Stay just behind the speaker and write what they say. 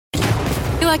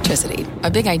Electricity,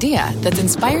 a big idea that's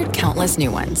inspired countless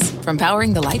new ones. From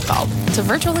powering the light bulb to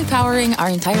virtually powering our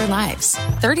entire lives.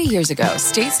 30 years ago,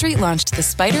 State Street launched the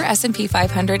SPDR S&P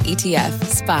 500 ETF,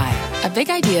 SPY. A big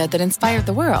idea that inspired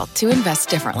the world to invest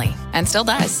differently. And still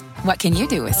does. What can you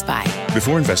do with SPY?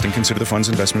 Before investing, consider the fund's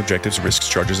investment objectives, risks,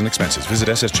 charges, and expenses. Visit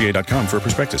ssga.com for a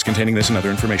prospectus containing this and other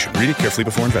information. Read it carefully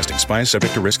before investing. SPY is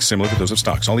subject to risks similar to those of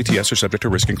stocks. All ETFs are subject to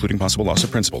risk, including possible loss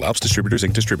of principal. Alps Distributors,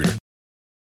 Inc. Distributor.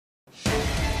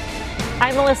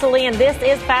 I'm Melissa Lee, and this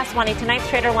is Fast Money. Tonight's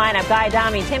trader lineup: Guy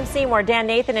Adami, Tim Seymour, Dan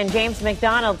Nathan, and James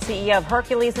McDonald, CEO of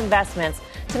Hercules Investments.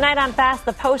 Tonight on Fast,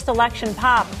 the post-election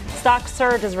pop. Stocks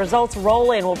surge as results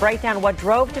roll in. We'll break down what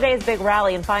drove today's big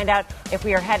rally and find out if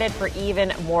we are headed for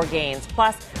even more gains.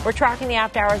 Plus, we're tracking the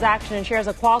after-hours action and shares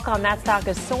of Qualcomm. That stock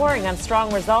is soaring on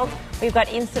strong results. We've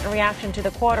got instant reaction to the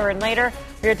quarter, and later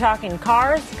we're talking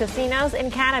cars, casinos,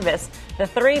 and cannabis. The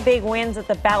three big wins at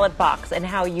the ballot box and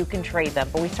how you can trade them.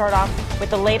 But we start off with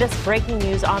the latest breaking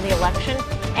news on the election.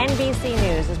 NBC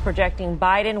News is projecting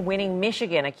Biden winning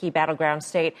Michigan, a key battleground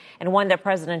state, and one that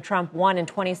President Trump won in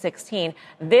 2016.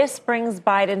 This brings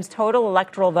Biden's total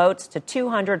electoral votes to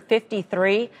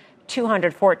 253.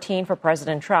 214 for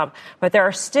President Trump. But there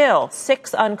are still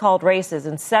 6 uncalled races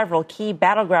in several key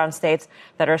battleground states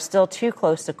that are still too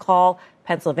close to call: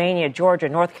 Pennsylvania, Georgia,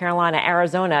 North Carolina,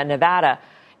 Arizona, Nevada.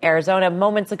 Arizona,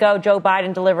 moments ago, Joe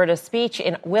Biden delivered a speech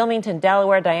in Wilmington,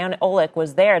 Delaware. Diana Olick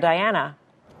was there. Diana.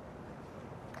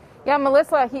 Yeah,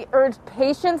 Melissa, he urged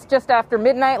patience just after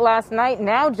midnight last night.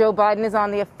 Now Joe Biden is on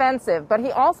the offensive, but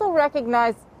he also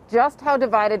recognized just how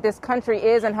divided this country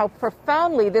is and how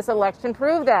profoundly this election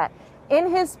proved that. In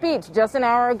his speech just an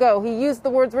hour ago, he used the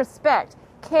words respect,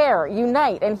 care,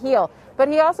 unite, and heal. But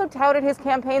he also touted his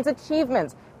campaign's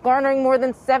achievements, garnering more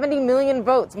than 70 million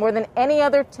votes, more than any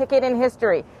other ticket in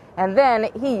history. And then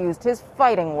he used his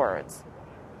fighting words.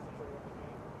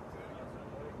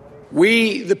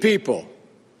 We, the people,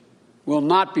 will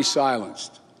not be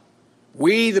silenced.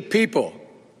 We, the people,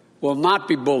 will not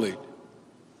be bullied.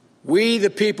 We, the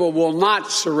people, will not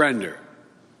surrender.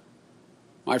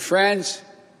 My friends,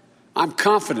 I'm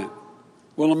confident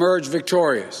we'll emerge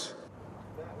victorious.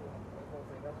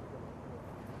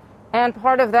 And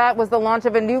part of that was the launch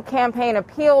of a new campaign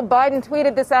appeal. Biden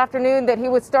tweeted this afternoon that he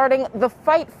was starting the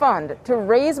Fight Fund to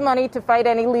raise money to fight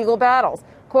any legal battles.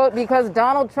 Quote, because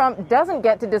Donald Trump doesn't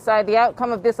get to decide the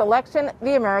outcome of this election,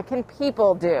 the American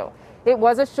people do. It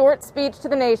was a short speech to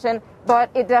the nation, but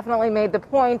it definitely made the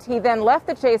point. He then left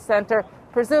the Chase Center,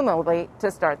 presumably to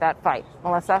start that fight.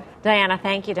 Melissa? Diana,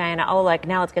 thank you, Diana Olick.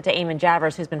 Now let's get to Eamon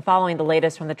Javers, who's been following the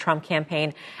latest from the Trump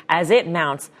campaign as it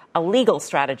mounts a legal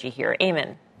strategy here.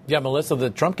 Eamon. Yeah, Melissa,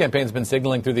 the Trump campaign's been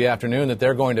signaling through the afternoon that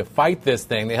they're going to fight this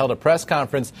thing. They held a press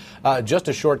conference just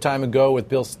a short time ago with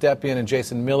Bill Stepien and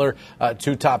Jason Miller,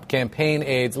 2 top campaign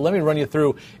aides. Let me run you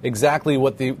through exactly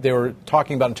what they were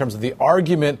talking about in terms of the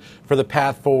argument for the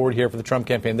path forward here for the Trump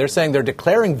campaign. They're saying they're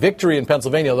declaring victory in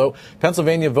Pennsylvania, although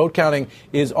Pennsylvania vote counting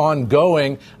is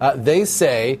ongoing. They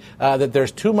say that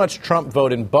there's too much Trump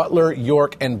vote in Butler,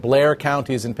 York, and Blair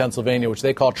counties in Pennsylvania, which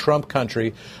they call Trump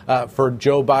country, for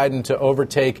Joe Biden to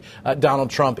overtake Donald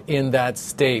Trump in that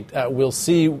state. We'll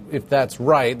see if that's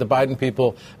right. The Biden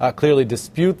people clearly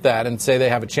dispute that and say they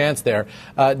have a chance there.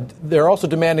 They're also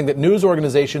demanding that news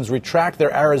organizations retract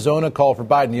their Arizona call for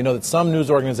Biden. You know that some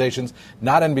news organizations,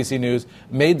 not NBC News,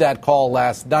 made that call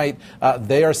last night.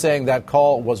 They are saying that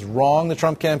call was wrong, the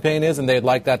Trump campaign is, and they'd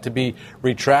like that to be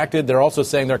retracted. They're also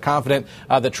saying they're confident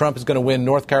that Trump is going to win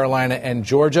North Carolina and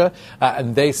Georgia.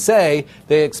 And they say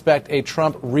they expect a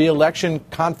Trump re-election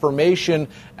confirmation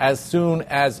as soon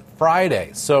as Friday.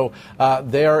 So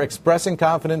they are expressing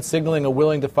confidence, signaling a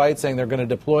willing to fight, saying they're going to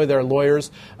deploy their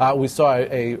lawyers. We saw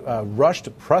a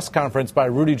rushed press conference by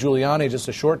Rudy Giuliani just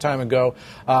a short time ago,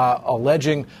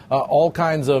 alleging all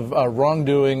kinds of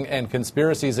wrongdoing and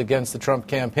conspiracies against the Trump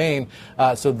campaign.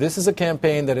 So this is a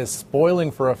campaign that is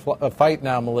spoiling for a fight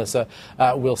now, Melissa.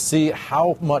 We'll see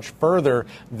how much further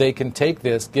they can take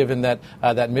this, given that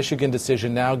that Michigan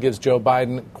decision now gives Joe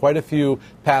Biden quite a few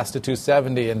paths to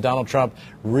 270, and Donald Trump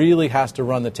really has to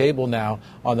run the table now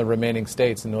on the remaining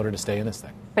states in order to stay in this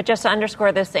thing. But just to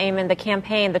underscore this, Eamon,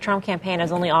 the Trump campaign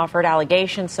has only offered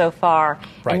allegations so far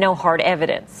and no hard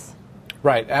evidence.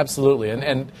 Right, absolutely.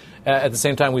 And At the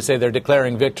same time, we say they're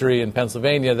declaring victory in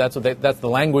Pennsylvania. That's the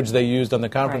language they used on the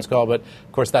conference call. But,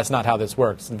 of course, that's not how this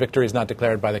works. The victory is not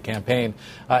declared by the campaign.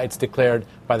 It's declared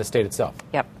by the state itself.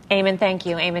 Yep. Eamon, thank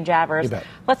you. Eamon Javers. You bet.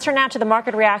 Let's turn now to the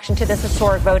market reaction to this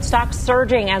historic vote. Stocks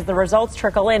surging as the results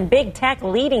trickle in. Big tech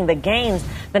leading the gains.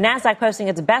 The Nasdaq posting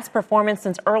its best performance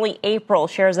since early April.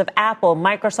 Shares of Apple,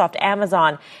 Microsoft,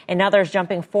 Amazon, and others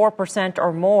jumping 4%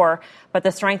 or more. But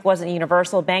the strength wasn't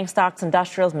universal. Bank stocks,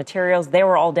 industrials, materials, they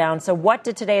were all down. So what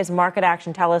did today's market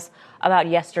action tell us about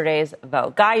yesterday's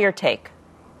vote? Guy, your take.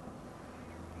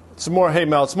 It's more, hey,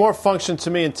 Mel, it's more function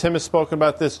to me, and Tim has spoken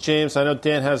about this, James, I know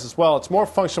Dan has as well. It's more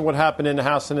function of what happened in the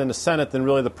House and in the Senate than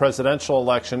really the presidential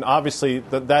election. Obviously,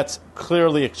 that's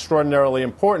clearly extraordinarily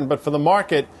important, but for the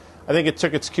market, I think it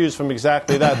took its cues from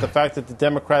exactly that. The fact that the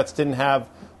Democrats didn't have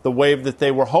the wave that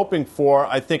they were hoping for,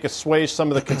 I think assuaged some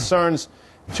of the concerns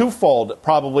twofold,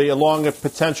 probably, along a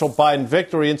potential Biden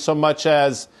victory, in so much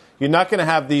as you're not going to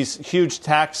have these huge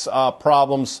tax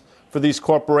problems for these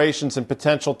corporations and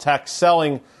potential tax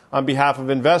selling on behalf of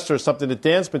investors, something that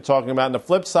Dan's been talking about. And the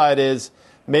flip side is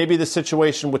maybe the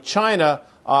situation with China,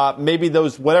 maybe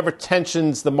those whatever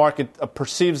tensions the market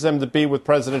perceives them to be with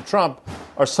President Trump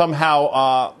are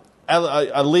somehow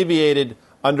alleviated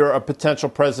under a potential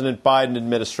President Biden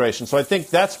administration. So I think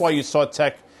that's why you saw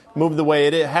tech move the way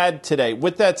it had today.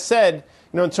 With that said,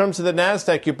 in terms of the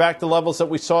NASDAQ, you're back to levels that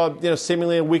we saw,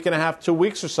 seemingly a week and a half, 2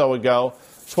 weeks or so ago.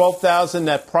 12,000,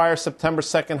 that prior September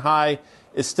 2nd high,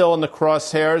 is still in the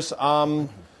crosshairs.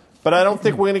 But I don't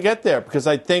think we're going to get there, because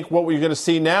I think what we're going to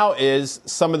see now is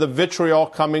some of the vitriol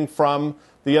coming from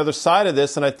the other side of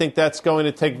this. And I think that's going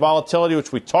to take volatility,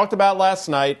 which we talked about last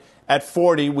night at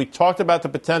 40. We talked about the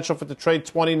potential for it to trade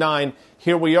 29.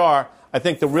 Here we are. I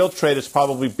think the real trade is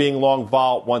probably being long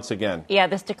vol once again. Yeah,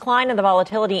 this decline in the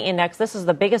volatility index, this is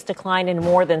the biggest decline in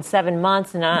more than 7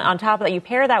 months. And on top of that, you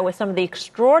pair that with some of the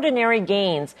extraordinary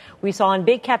gains we saw in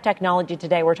big cap technology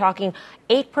today. We're talking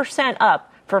 8%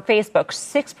 up for Facebook,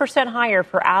 6% higher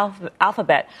for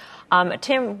Alphabet.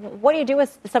 Tim, what do you do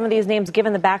with some of these names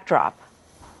given the backdrop?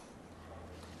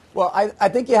 Well, I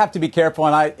think you have to be careful,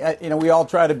 and we all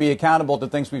try to be accountable to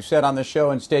things we've said on the show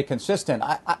and stay consistent.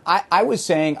 I was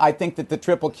saying I think that the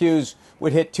triple Qs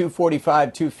would hit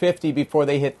 245, 250 before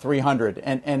they hit 300,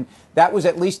 and that was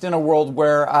at least in a world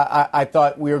where I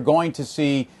thought we were going to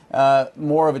see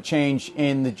more of a change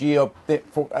in the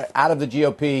out of the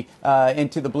GOP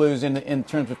into the blues in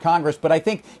terms of Congress. But I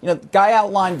think, Guy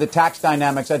outlined the tax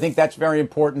dynamics. I think that's very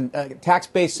important.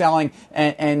 Tax-based selling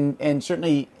and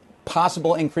certainly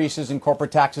possible increases in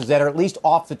corporate taxes that are at least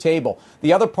off the table.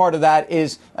 The other part of that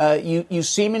is you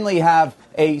seemingly have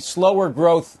a slower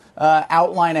growth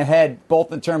outline ahead,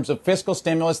 both in terms of fiscal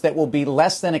stimulus that will be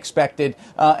less than expected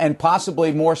and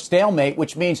possibly more stalemate,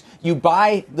 which means you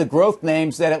buy the growth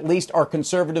names that at least are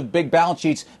conservative, big balance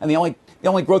sheets, and the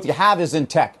only growth you have is in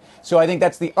tech. So I think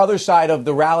that's the other side of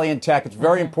the rally in tech. It's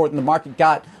very important. The market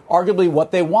got arguably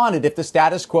what they wanted if the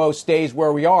status quo stays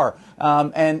where we are.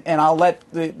 And I'll let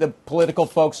the political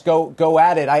folks go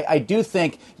at it. I do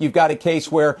think you've got a case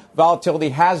where volatility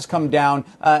has come down.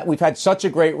 We've had such a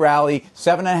great rally,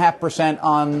 7.5%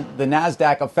 on the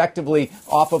NASDAQ, effectively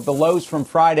off of the lows from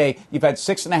Friday. You've had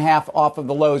 6.5% off of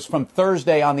the lows from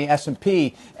Thursday on the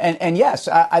S&P. And yes,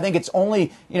 I think it's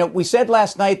only, we said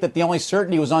last night that the only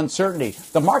certainty was uncertainty.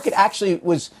 The market actually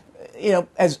was,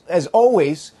 as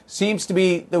always, seems to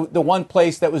be the one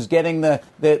place that was getting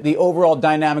the overall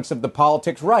dynamics of the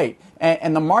politics right.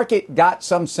 And the market got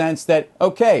some sense that,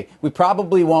 okay, we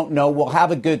probably won't know. We'll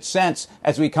have a good sense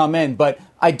as we come in. But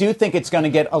I do think it's going to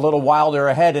get a little wilder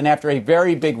ahead. And after a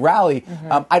very big rally,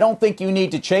 I don't think you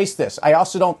need to chase this. I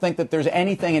also don't think that there's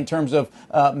anything in terms of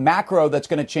macro that's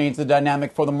going to change the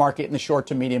dynamic for the market in the short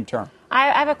to medium term.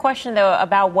 I have a question, though,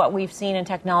 about what we've seen in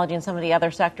technology and some of the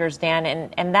other sectors, Dan,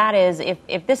 and that is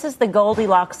if this is the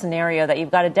Goldilocks scenario, that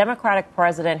you've got a Democratic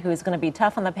president who's going to be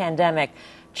tough on the pandemic,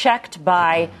 checked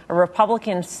by a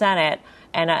Republican Senate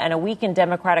and a weakened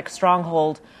Democratic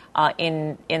stronghold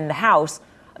in the House,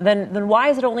 then why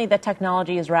is it only that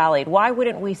technology is rallied? Why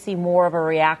wouldn't we see more of a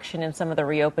reaction in some of the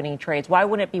reopening trades? Why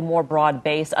wouldn't it be more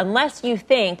broad-based? Unless you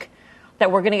think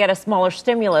that we're going to get a smaller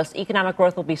stimulus, economic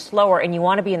growth will be slower, and you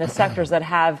want to be in the sectors that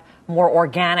have more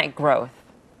organic growth.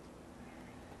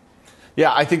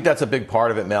 Yeah, I think that's a big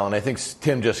part of it, Mel, and I think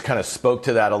Tim just kind of spoke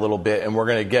to that a little bit, and we're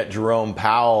going to get Jerome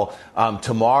Powell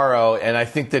tomorrow, and I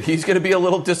think that he's going to be a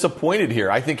little disappointed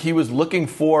here. I think he was looking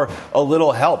for a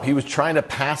little help. He was trying to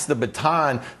pass the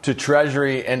baton to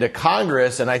Treasury and to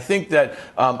Congress, and I think that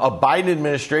a Biden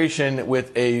administration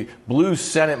with a blue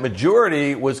Senate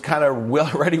majority was kind of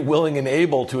already willing and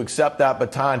able to accept that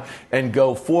baton and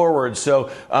go forward.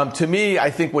 So to me,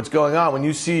 I think what's going on, when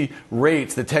you see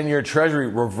rates, the 10-year Treasury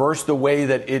reverse the way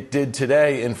that it did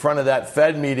today in front of that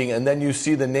Fed meeting, and then you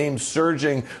see the names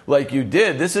surging like you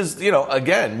did. This is,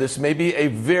 again, this may be a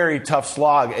very tough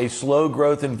slog, a slow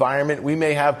growth environment. We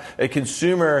may have a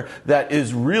consumer that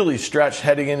is really stretched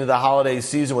heading into the holiday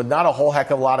season with not a whole heck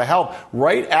of a lot of help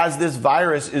right as this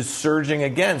virus is surging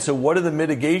again. So what do the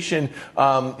mitigation,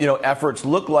 efforts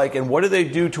look like, and what do they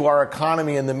do to our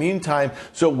economy in the meantime?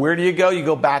 So where do you go? You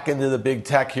go back into the big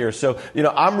tech here. So,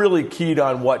 I'm really keyed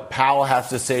on what Powell has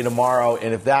to say tomorrow.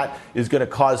 And if that is going to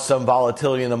cause some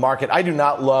volatility in the market, I do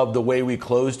not love the way we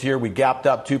closed here. We gapped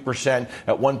up 2%.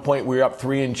 At one point, we were up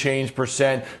 3 and change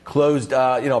percent, closed,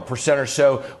 a percent or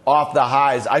so off the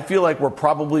highs. I feel like we're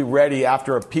probably ready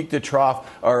after a peak to trough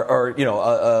or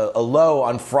a low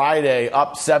on Friday,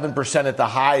 up 7% at the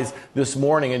highs this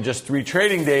morning in just 3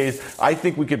 trading days. I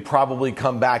think we could probably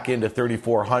come back into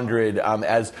 3,400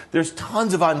 as there's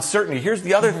tons of uncertainty. Here's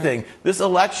the other thing. This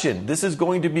election, this is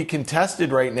going to be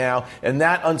contested right now. And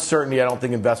that uncertainty, I don't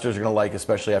think investors are going to like,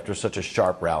 especially after such a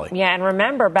sharp rally. Yeah, and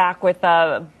remember back with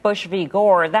Bush v.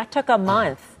 Gore, that took a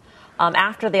month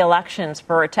after the elections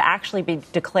for it to actually be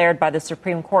declared by the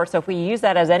Supreme Court. So if we use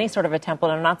that as any sort of a template,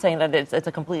 I'm not saying that it's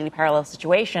a completely parallel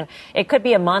situation, it could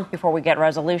be a month before we get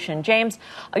resolution. James,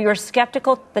 you're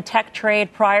skeptical the tech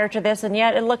trade prior to this, and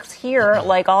yet it looks here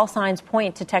like all signs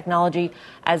point to technology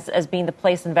as being the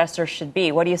place investors should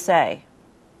be. What do you say?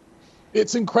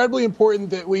 It's incredibly important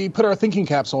that we put our thinking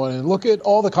caps on and look at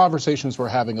all the conversations we're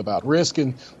having about risk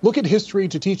and look at history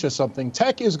to teach us something.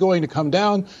 Tech is going to come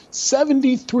down.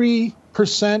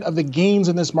 73% of the gains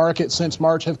in this market since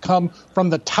March have come from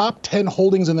the top 10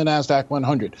 holdings in the NASDAQ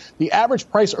 100. The average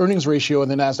price earnings ratio in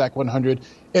the NASDAQ 100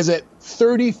 is at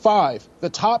 35. The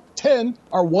top 10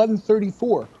 are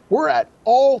 134. We're at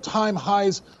all-time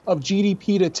highs of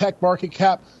GDP to tech market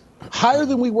cap, higher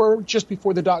than we were just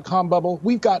before the dot-com bubble.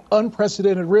 We've got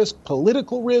unprecedented risk,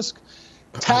 political risk,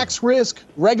 tax risk,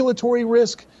 regulatory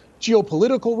risk,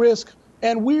 geopolitical risk,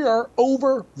 and we are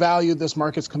overvalued. This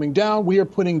market's coming down. We are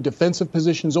putting defensive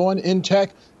positions on in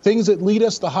tech. Things that lead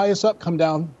us the highest up come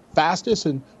down fastest,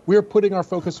 and we're putting our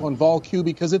focus on VolQ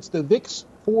because it's the VIX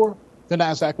for the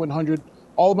NASDAQ 100.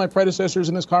 All of my predecessors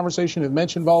in this conversation have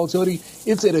mentioned volatility.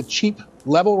 It's at a cheap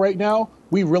level right now.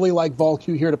 We really like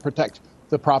VolQ here to protect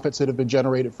the profits that have been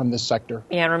generated from this sector.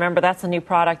 Yeah, and remember, that's the new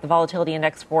product, the volatility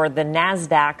index for the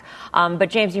NASDAQ. But,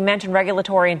 James, you mentioned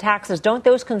regulatory and taxes. Don't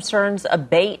those concerns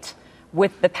abate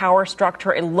with the power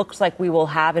structure it looks like we will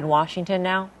have in Washington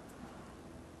now?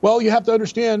 Well, you have to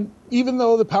understand, even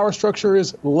though the power structure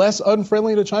is less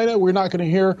unfriendly to China, we're not going to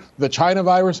hear the China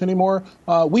virus anymore.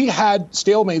 We had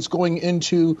stalemates going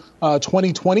into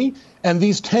 2020, and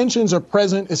these tensions are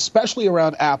present, especially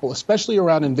around Apple, especially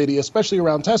around NVIDIA, especially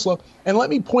around Tesla. And let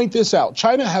me point this out.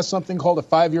 China has something called a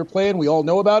 5-year plan. We all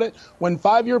know about it. When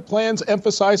 5-year plans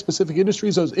emphasize specific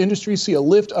industries, those industries see a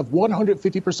lift of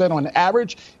 150% on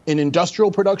average in industrial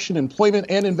production, employment,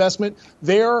 and investment.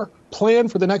 Their plan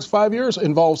for the next 5 years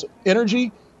involves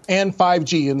energy and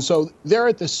 5G. And so they're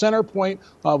at the center point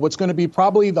of what's going to be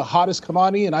probably the hottest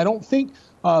commodity. And I don't think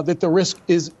that the risk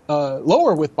is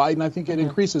lower with Biden. I think it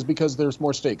increases because there's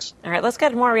more stakes. All right, let's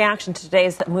get more reaction to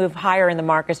today's move higher in the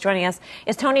markets. Joining us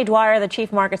is Tony Dwyer, the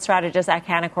Chief Market Strategist at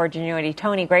Canaccord Genuity.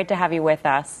 Tony, great to have you with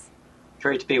us.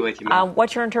 Great to be with you, Mel.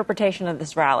 What's your interpretation of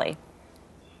this rally?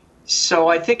 So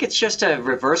I think it's just a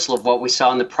reversal of what we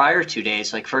saw in the prior 2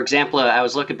 days. Like, for example, I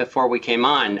was looking before we came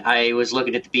on, I was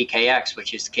looking at the BKX,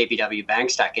 which is the KBW Bank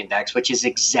Stock Index, which is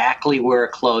exactly where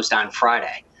it closed on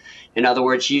Friday. In other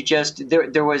words,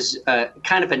 there was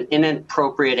kind of an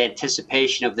inappropriate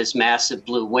anticipation of this massive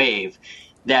blue wave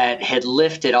that had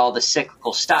lifted all the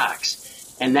cyclical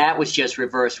stocks. And that was just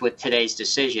reversed with today's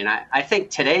decision. I think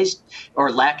today's,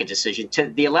 or lack of decision,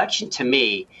 the election to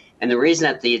me, and the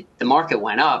reason that the market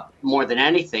went up more than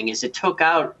anything is it took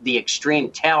out the extreme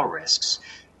tail risks.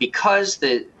 Because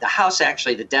the House,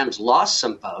 actually, the Dems lost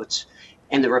some votes,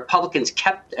 and the Republicans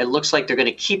it looks like they're going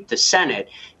to keep the Senate.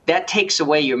 That takes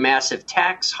away your massive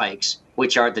tax hikes,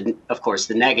 which are, of course,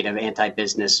 the negative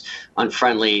anti-business,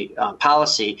 unfriendly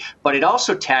policy. But it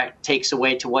also takes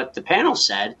away, to what the panel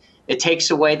said, it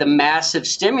takes away the massive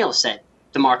stimulus that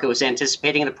the market was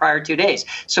anticipating in the prior 2 days.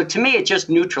 So to me, it just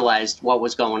neutralized what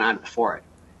was going on before it.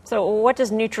 So what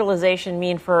does neutralization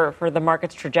mean for the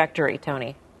market's trajectory,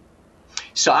 Tony?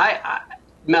 So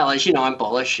Mel, as you know, I'm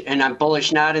bullish, and I'm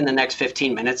bullish not in the next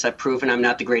 15 minutes. I've proven I'm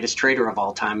not the greatest trader of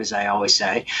all time, as I always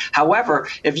say. However,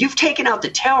 if you've taken out the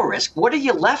tail risk, what are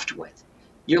you left with?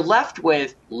 You're left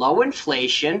with low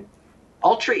inflation,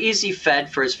 ultra easy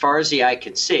Fed for as far as the eye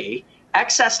can see,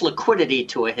 excess liquidity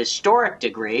to a historic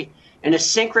degree, and a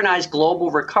synchronized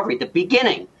global recovery, the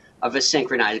beginning of a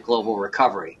synchronized global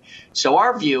recovery. So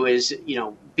our view is,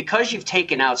 because you've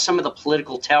taken out some of the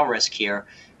political tail risk here,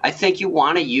 I think you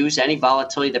want to use any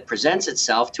volatility that presents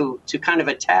itself to kind of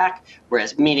attack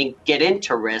risk, meaning get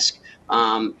into risk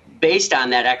based on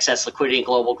that excess liquidity and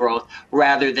global growth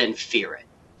rather than fear it.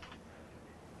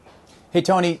 Hey,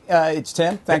 Tony, it's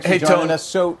Tim. Thanks for joining us.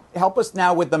 So help us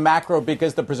now with the macro,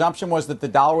 because the presumption was that the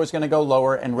dollar was going to go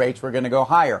lower and rates were going to go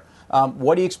higher.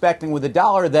 What are you expecting with the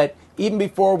dollar that even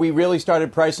before we really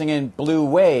started pricing in blue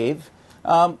wave,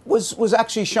 was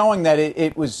actually showing that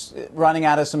it was running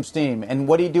out of some steam? And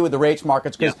what do you do with the rates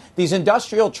markets? Because these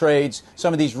industrial trades,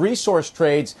 some of these resource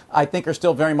trades, I think are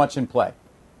still very much in play.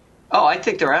 Oh, I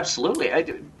think they're absolutely.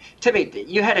 Timmy,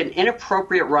 you had an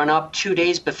inappropriate run-up 2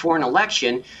 days before an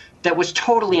election that was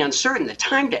totally uncertain. The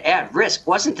time to add risk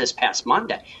wasn't this past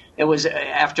Monday. It was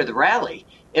after the rally.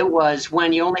 It was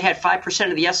when you only had 5%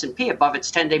 of the S&P above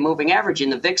its 10-day moving average,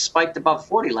 and the VIX spiked above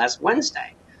 40 last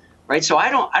Wednesday. Right, so I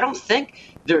don't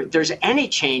think there's any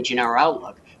change in our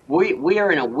outlook. We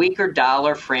are in a weaker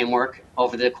dollar framework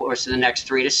over the course of the next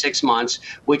 3 to 6 months,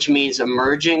 which means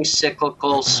emerging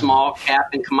cyclical small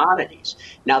cap and commodities.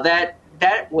 Now that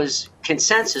was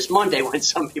consensus Monday when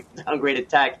some people downgraded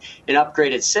tech and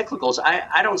upgraded cyclicals.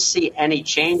 I don't see any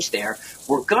change there.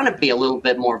 We're going to be a little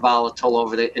bit more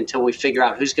volatile until we figure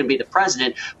out who's going to be the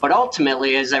president. But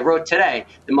ultimately, as I wrote today,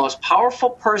 the most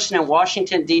powerful person in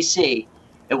Washington, D.C.,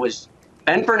 it was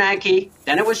Ben Bernanke,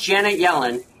 then it was Janet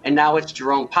Yellen, and now it's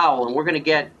Jerome Powell, and we're going to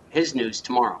get his news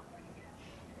tomorrow.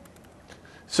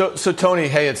 So Tony,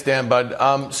 hey, it's Dan,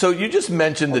 bud. So you just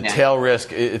mentioned the tail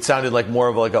risk. It sounded like more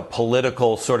of like a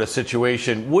political sort of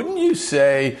situation. Wouldn't you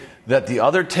say that the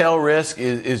other tail risk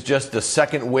is just the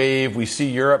second wave? We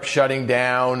see Europe shutting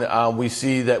down. We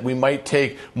see that we might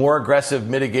take more aggressive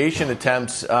mitigation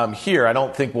attempts here. I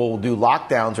don't think we'll do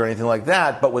lockdowns or anything like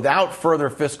that. But without further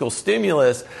fiscal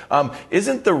stimulus,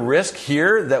 isn't the risk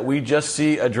here that we just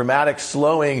see a dramatic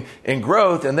slowing in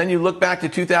growth? And then you look back to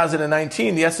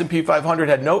 2019, the S&P 500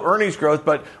 had no earnings growth,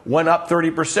 but went up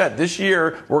 30%. This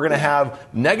year, we're going to have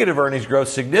negative earnings growth,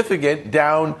 significant,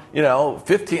 down,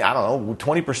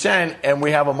 20%. And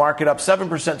we have a market up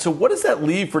 7%. So what does that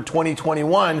leave for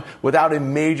 2021 without a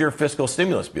major fiscal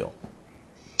stimulus bill?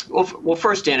 Well,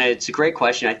 first, Dana, it's a great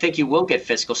question. I think you will get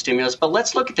fiscal stimulus, but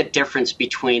let's look at the difference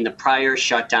between the prior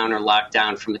shutdown or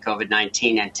lockdown from the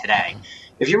COVID-19 and today.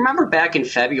 If you remember back in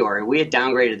February, we had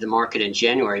downgraded the market in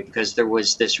January because there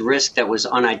was this risk that was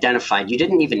unidentified. You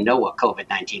didn't even know what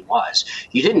COVID-19 was.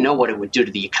 You didn't know what it would do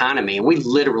to the economy, and we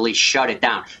literally shut it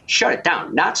down,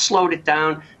 not slowed it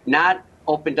down, not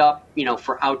opened up,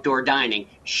 for outdoor dining,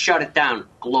 shut it down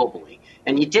globally.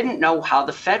 And you didn't know how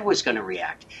the Fed was going to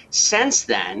react. Since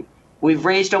then, we've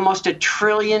raised almost $1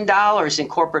 trillion in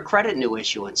corporate credit new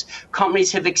issuance.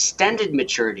 Companies have extended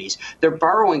maturities. They're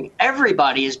borrowing.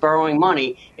 Everybody is borrowing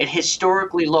money at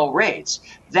historically low rates.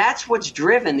 That's what's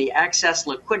driven the excess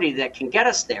liquidity that can get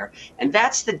us there. And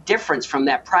that's the difference from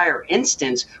that prior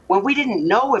instance when we didn't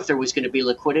know if there was going to be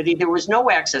liquidity. There was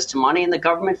no access to money, and the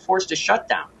government forced a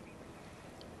shutdown.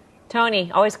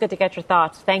 Tony, always good to get your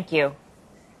thoughts. Thank you.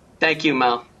 Thank you,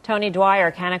 Mel. Tony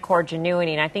Dwyer, Canaccord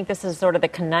Genuity. And I think this is sort of the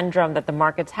conundrum that the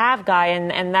markets have, Guy,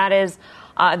 and that is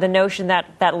the notion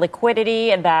that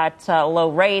liquidity and that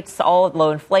low rates,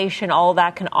 low inflation, all of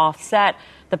that can offset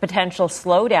the potential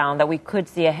slowdown that we could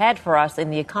see ahead for us in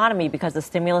the economy because the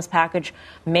stimulus package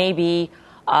may be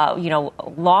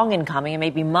long in coming. It may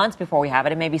be months before we have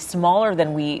it. It may be smaller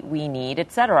than we need,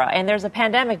 et cetera. And there's a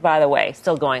pandemic, by the way,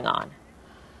 still going on.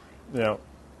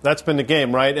 That's been the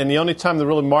game, right? And the only time the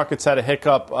really market's had a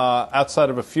hiccup outside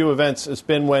of a few events has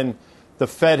been when the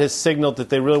Fed has signaled that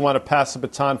they really want to pass the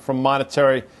baton from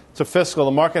monetary to fiscal.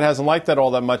 The market hasn't liked that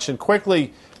all that much. And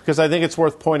quickly, because I think it's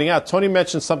worth pointing out, Tony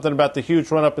mentioned something about the huge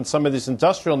run-up in some of these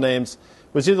industrial names.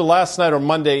 It was either last night or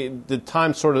Monday. The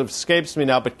time sort of escapes me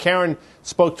now. But Karen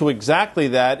spoke to exactly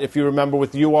that, if you remember,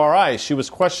 with URI. She was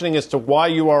questioning as to why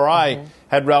URI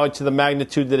had rallied to the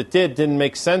magnitude that it did. Didn't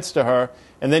make sense to her.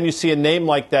 And then you see a name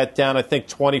like that down, I think,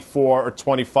 $24 or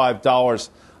 $25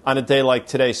 on a day like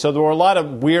today. So there were a lot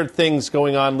of weird things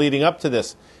going on leading up to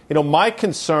this. My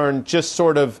concern, just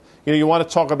sort of You want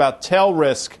to talk about tail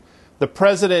risk. The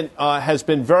president has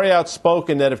been very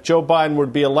outspoken that if Joe Biden were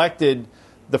to be elected,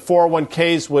 the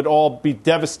 401ks would all be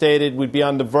devastated. We'd be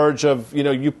on the verge of,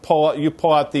 you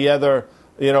pull out the other,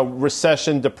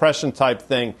 recession, depression type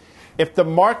thing. If the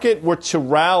market were to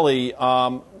rally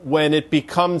when it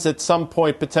becomes at some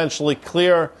point potentially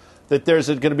clear that there's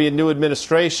going to be a new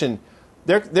administration,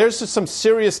 there's some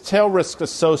serious tail risk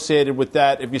associated with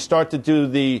that if you start to do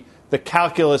the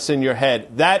calculus in your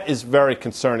head. That is very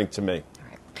concerning to me.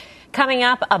 Coming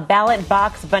up, a ballot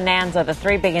box bonanza, the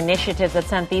three big initiatives that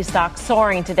sent these stocks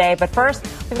soaring today. But first,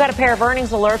 we've got a pair of earnings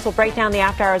alerts. We'll break down the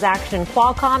after-hours action.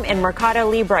 Qualcomm and Mercado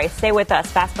Libre. Stay with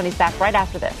us. Fast Money's back right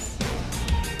after this.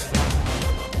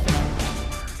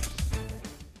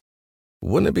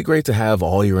 Wouldn't it be great to have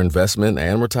all your investment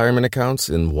and retirement accounts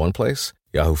in one place?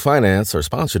 Yahoo Finance, our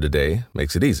sponsor today,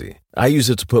 makes it easy. I use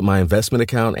it to put my investment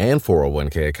account and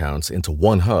 401k accounts into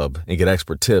one hub and get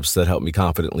expert tips that help me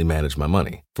confidently manage my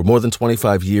money. For more than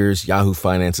 25 years, Yahoo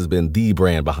Finance has been the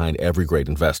brand behind every great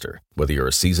investor. Whether you're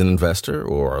a seasoned investor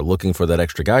or are looking for that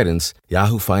extra guidance,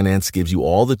 Yahoo Finance gives you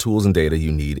all the tools and data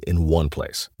you need in one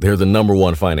place. They're the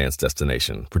 #1 finance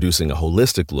destination, producing a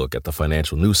holistic look at the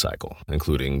financial news cycle,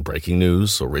 including breaking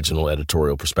news, original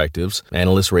editorial perspectives,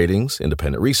 analyst ratings,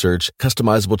 independent research,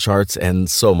 customizable charts,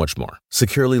 and so much more.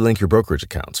 Securely link your brokerage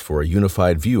accounts for a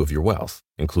unified view of your wealth,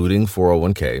 including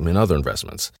 401k and other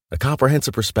investments. A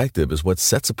comprehensive perspective is what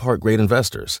sets apart great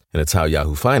investors, and it's how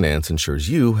Yahoo Finance ensures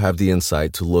you have the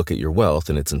insight to look at your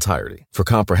wealth in its entirety. For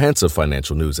comprehensive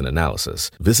financial news and analysis,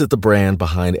 visit the brand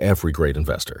behind every great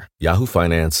investor,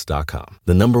 yahoofinance.com,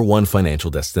 the #1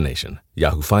 financial destination,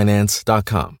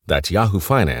 yahoofinance.com. That's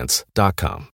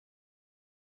yahoofinance.com.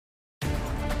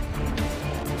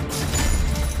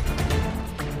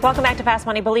 Welcome back to Fast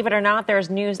Money. Believe it or not, there's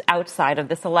news outside of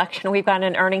this election. We've got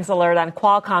an earnings alert on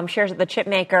Qualcomm. Shares of the chip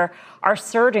maker are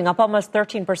surging, up almost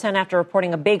 13% after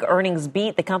reporting a big earnings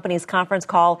beat. The company's conference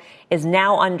call is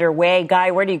now underway.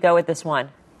 Guy, where do you go with this one?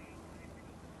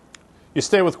 You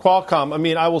stay with Qualcomm. I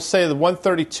mean, I will say the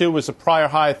 132 was a prior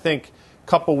high, I think, a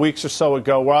couple weeks or so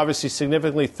ago. We're obviously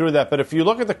significantly through that. But if you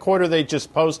look at the quarter they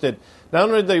just posted, not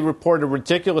only did they report a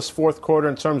ridiculous fourth quarter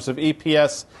in terms of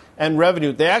EPS and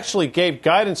revenue, they actually gave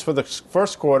guidance for the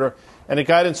first quarter, and the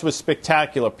guidance was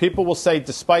spectacular. People will say,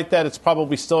 despite that, it's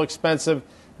probably still expensive.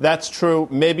 That's true.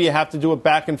 Maybe you have to do a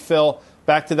back and fill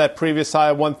back to that previous high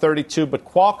of 132. But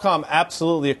Qualcomm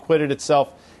absolutely acquitted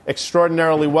itself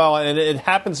extraordinarily well, and it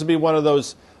happens to be one of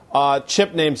those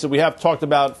chip names that we have talked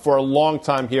about for a long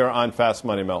time here on Fast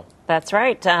Money, Mel. That's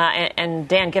right. And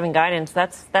Dan, giving guidance,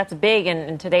 that's big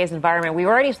in today's environment. We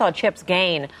already saw chips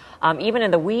gain, even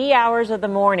in the wee hours of the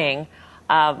morning,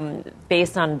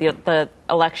 based on the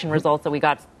election results that we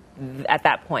got at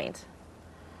that point.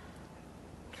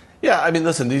 Yeah, I mean,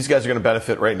 listen, these guys are going to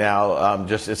benefit right now.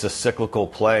 It's a cyclical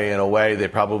play in a way. They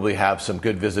probably have some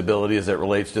good visibility as it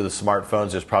relates to the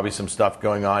smartphones. There's probably some stuff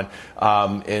going on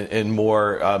in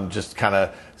more just kind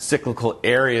of cyclical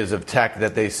areas of tech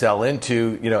that they sell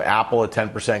into. Apple a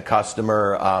 10%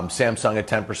 customer, Samsung a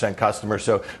 10% customer.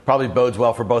 So probably bodes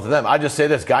well for both of them. I just say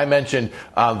this. Guy mentioned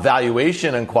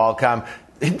valuation in Qualcomm.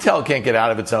 Intel can't get out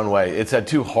of its own way. It's had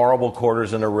 2 horrible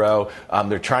quarters in a row.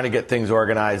 They're trying to get things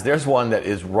organized. There's one that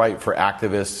is ripe for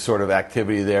activist sort of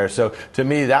activity there. So to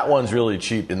me, that one's really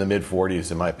cheap in the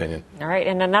mid-40s, in my opinion. All right.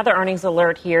 And another earnings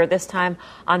alert here, this time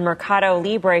on Mercado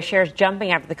Libre. Shares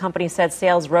jumping after the company said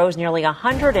sales rose nearly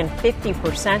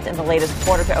 150% in the latest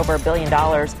quarter to over $1 billion.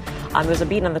 It was a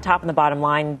beat on the top and the bottom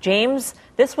line. James,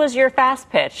 this was your fast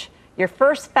pitch. Your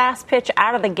first fast pitch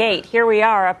out of the gate. Here we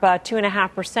are up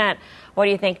 2.5%. What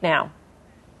do you think now?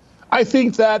 I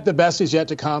think that the best is yet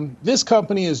to come. This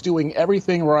company is doing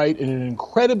everything right in an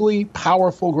incredibly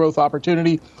powerful growth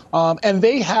opportunity. And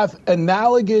they have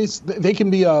analogous, they can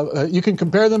be, you can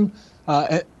compare them,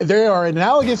 they are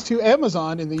analogous to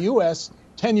Amazon in the U.S.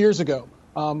 10 years ago.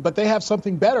 But they have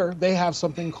something better. They have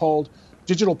something called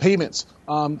digital payments.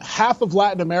 Half of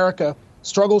Latin America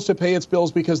struggles to pay its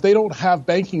bills because they don't have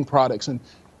banking products. And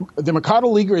the Mercado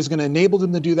Libre is going to enable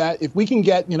them to do that. If we can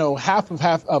get, half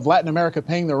of Latin America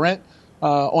paying the rent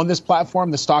on this platform,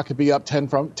 the stock could be up 10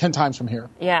 times from here.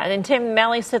 Yeah, and Tim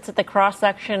Melly sits at the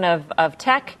cross-section of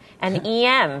tech and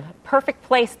EM. Perfect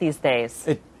place these days.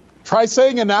 Try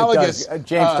saying analogous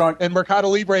James and Mercado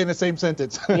Libre in the same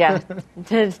sentence. Yeah.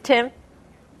 Tim?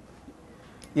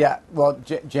 Yeah, well,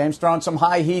 James throwing some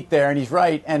high heat there, and he's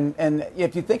right. And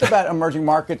if you think about emerging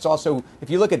markets also, if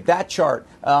you look at that chart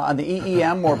on the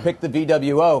EEM or pick the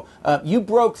VWO, you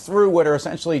broke through what are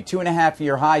essentially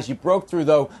 2.5-year highs. You broke through,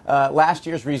 though, last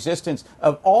year's resistance.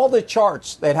 Of all the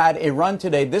charts that had a run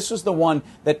today, this was the one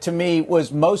that, to me,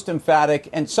 was most emphatic.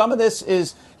 And some of this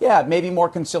is, maybe more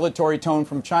conciliatory tone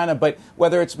from China, but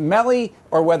whether it's Meli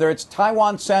or whether it's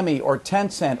Taiwan Semi or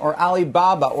Tencent or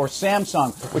Alibaba or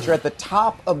Samsung, which are at the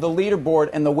top of the leaderboard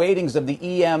and the weightings of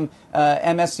the EM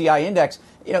MSCI index,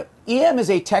 EM is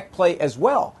a tech play as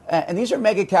well. And these are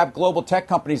mega cap global tech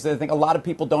companies that I think a lot of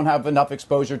people don't have enough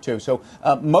exposure to. So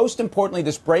most importantly,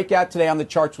 this breakout today on the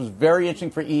charts was very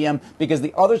interesting for EM because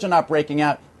the others are not breaking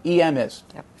out. EM is.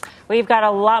 Yep. We've got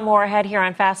a lot more ahead here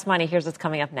on Fast Money. Here's what's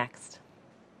coming up next.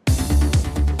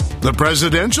 The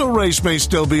presidential race may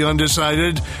still be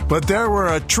undecided, but there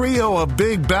were a trio of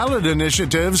big ballot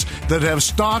initiatives that have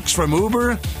stocks from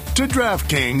Uber to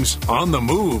DraftKings on the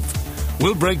move.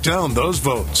 We'll break down those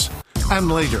votes. And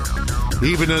later,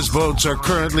 even as votes are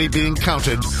currently being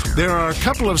counted, there are a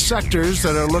couple of sectors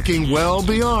that are looking well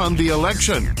beyond the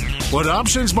election. What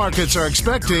options markets are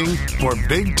expecting for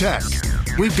big tech.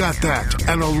 We've got that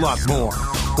and a lot more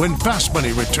when Fast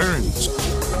Money returns.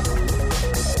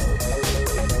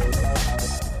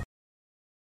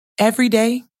 Every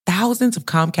day, thousands of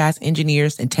Comcast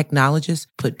engineers and technologists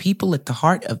put people at the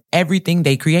heart of everything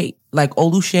they create. Like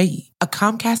Oluseyi, a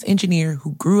Comcast engineer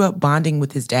who grew up bonding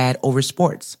with his dad over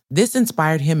sports. This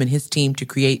inspired him and his team to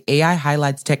create AI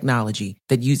Highlights technology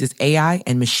that uses AI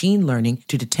and machine learning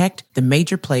to detect the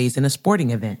major plays in a sporting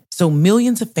event. So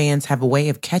millions of fans have a way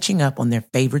of catching up on their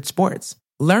favorite sports.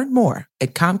 Learn more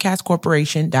at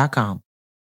ComcastCorporation.com.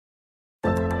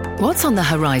 What's on the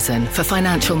horizon for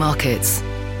financial markets?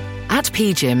 At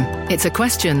PGIM, it's a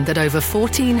question that over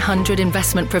 1,400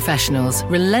 investment professionals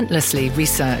relentlessly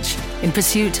research in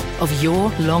pursuit of your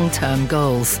long-term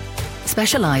goals.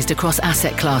 Specialized across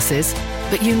asset classes,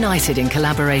 but united in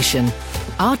collaboration,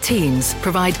 our teams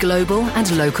provide global and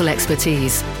local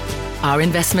expertise. Our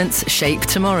investments shape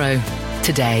tomorrow,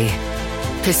 today.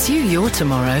 Pursue your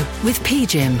tomorrow with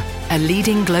PGIM, a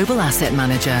leading global asset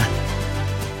manager.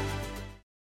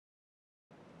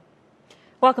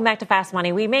 Welcome back to Fast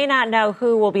Money. We may not know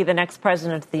who will be the next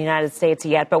president of the United States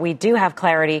yet, but we do have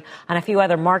clarity on a few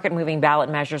other market-moving ballot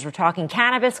measures. We're talking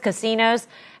cannabis, casinos,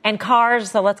 and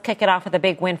cars. So let's kick it off with a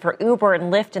big win for Uber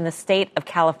and Lyft in the state of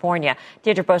California.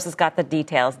 Deirdre Bosa's got the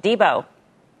details. Debo.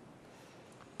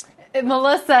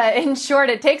 Melissa, in short,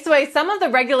 it takes away some of the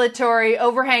regulatory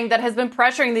overhang that has been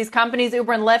pressuring these companies,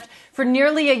 Uber and Lyft, for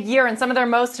nearly a year in some of their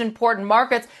most important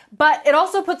markets. But it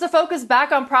also puts a focus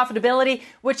back on profitability,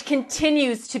 which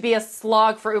continues to be a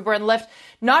slog for Uber and Lyft.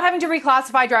 Not having to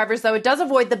reclassify drivers, though, it does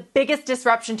avoid the biggest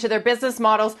disruption to their business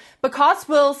models. But costs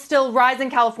will still rise in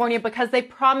California because they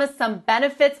promise some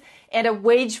benefits and a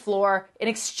wage floor in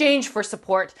exchange for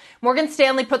support. Morgan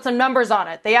Stanley put some numbers on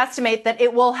it. They estimate that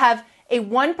it will have a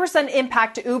 1%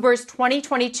 impact to Uber's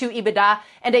 2022 EBITDA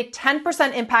and a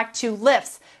 10% impact to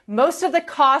Lyft's. Most of the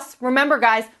costs, remember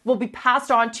guys, will be passed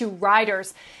on to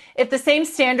riders. If the same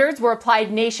standards were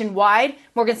applied nationwide,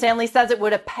 Morgan Stanley says it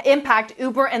would impact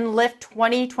Uber and Lyft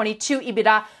 2022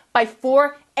 EBITDA by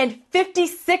 4% and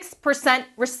 56%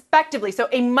 respectively, so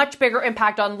a much bigger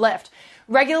impact on Lyft.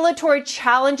 Regulatory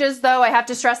challenges, though, I have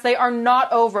to stress they are not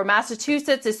over.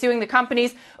 Massachusetts is suing the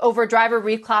companies over a driver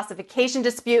reclassification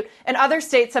dispute, and other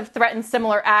states have threatened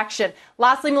similar action.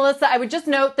 Lastly, Melissa, I would just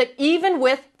note that even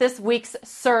with this week's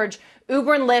surge,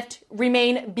 Uber and Lyft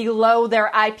remain below their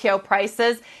IPO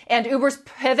prices, and Uber's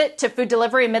pivot to food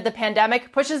delivery amid the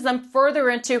pandemic pushes them further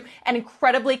into an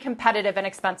incredibly competitive and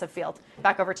expensive field.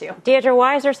 Back over to you. Deirdre,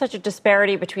 why is there such a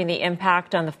disparity between the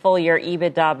impact on the full year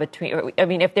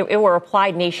EBITDA if it were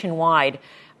applied nationwide,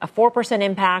 a 4%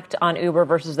 impact on Uber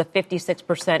versus the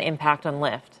 56% impact on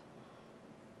Lyft?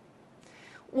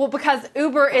 Well, because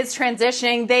Uber is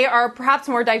transitioning, they are perhaps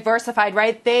more diversified,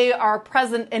 right? They are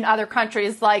present in other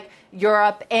countries like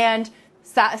Europe and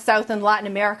South and Latin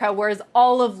America, whereas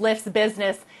all of Lyft's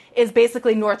business is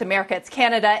basically North America. It's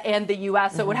Canada and the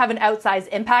U.S., so it would have an outsized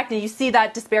impact. And you see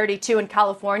that disparity, too, in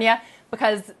California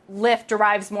because Lyft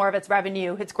derives more of its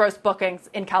revenue, its gross bookings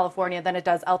in California than it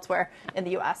does elsewhere in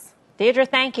the U.S. Deirdre,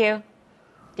 thank you.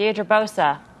 Deirdre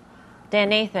Bosa. Dan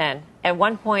Nathan, at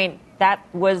one point, that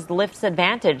was Lyft's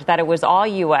advantage, that it was all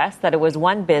U.S., that it was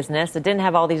one business. It didn't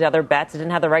have all these other bets. It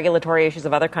didn't have the regulatory issues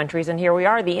of other countries. And here we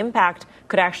are. The impact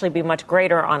could actually be much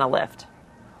greater on a Lyft.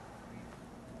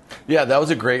 Yeah, that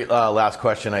was a great last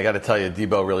question. I got to tell you,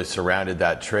 Debo really surrounded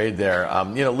that trade there.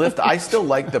 Lyft, I still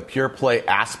like the pure play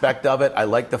aspect of it. I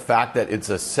like the fact that it's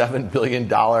a $7 billion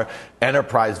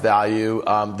enterprise value.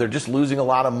 They're just losing a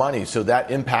lot of money. So that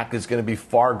impact is going to be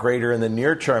far greater in the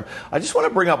near term. I just want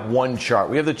to bring up one chart.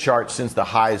 We have the chart since the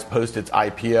highs post its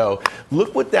IPO.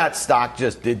 Look what that stock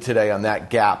just did today on that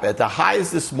gap. At the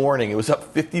highs this morning, it was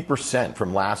up 50%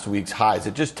 from last week's highs.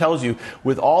 It just tells you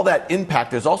with all that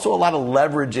impact, there's also a lot of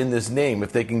leverage in this name.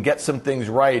 If they can get some things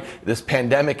right, this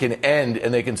pandemic can end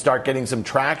and they can start getting some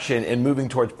traction and moving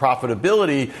towards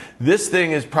profitability, this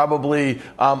thing is probably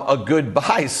a good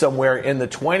buy somewhere in the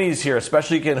 20s here,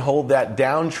 especially if you can hold that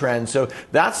downtrend. So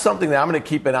that's something that I'm going to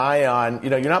keep an eye on.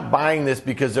 You're not buying this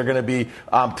because they're going to be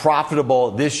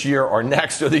profitable this year or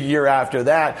next or the year after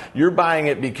that. You're buying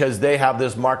it because they have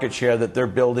this market share that they're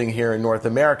building here in North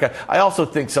America. I also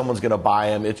think someone's going to buy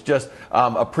them. It's just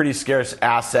a pretty scarce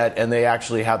asset, and they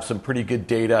actually have some pretty good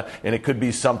data, and it could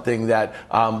be something that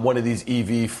one of these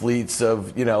EV fleets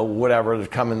of, whatever,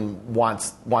 come and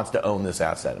wants to own this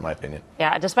asset, in my opinion.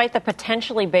 Yeah, despite the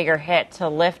potentially bigger hit to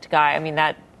Lyft, Guy, I mean,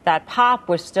 that pop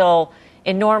was still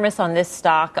enormous on this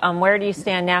stock. Where do you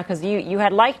stand now? Because you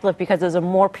had liked Lyft because there's a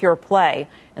more pure play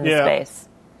in the space.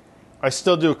 I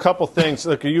still do a couple things.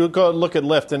 Look, you go look at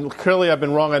Lyft, and clearly I've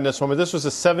been wrong on this one, but this was a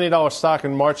 $70 stock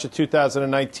in March of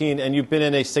 2019, and you've been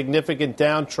in a significant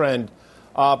downtrend.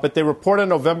 But they reported on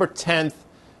November 10th,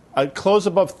 close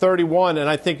above 31, and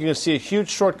I think you're going to see a huge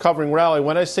short covering rally.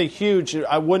 When I say huge,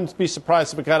 I wouldn't be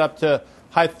surprised if it got up to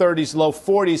high 30s, low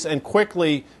 40s, and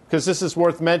quickly, because this is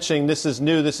worth mentioning, this is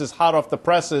new, this is hot off the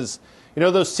presses.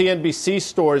 Those CNBC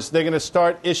stores, they're going to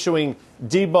start issuing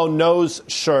Debo nose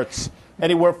shirts,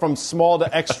 anywhere from small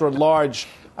to extra large.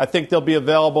 I think they'll be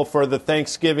available for the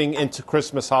Thanksgiving into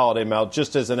Christmas holiday, Mel,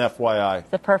 just as an FYI.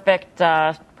 The perfect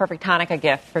Hanukkah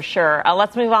gift, for sure.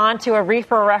 Let's move on to a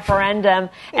reefer referendum.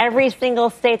 Every single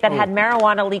state that had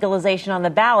marijuana legalization on the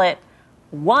ballot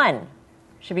won.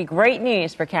 Should be great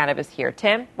news for cannabis here.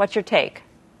 Tim, what's your take?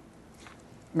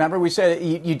 Remember, we said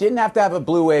you didn't have to have a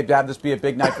blue wave to have this be a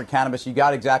big night for cannabis. You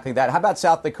got exactly that. How about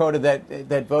South Dakota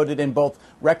that voted in both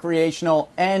recreational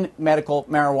and medical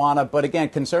marijuana? But again,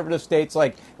 conservative states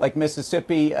like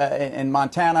Mississippi and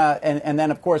Montana, and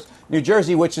then, of course, New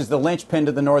Jersey, which is the linchpin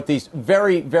to the Northeast,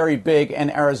 very, very big, and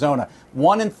Arizona.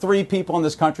 1 in 3 people in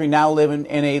this country now live in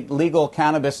a legal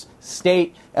cannabis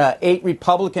state. 8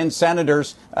 Republican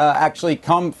senators actually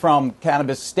come from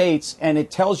cannabis states, and it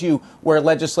tells you where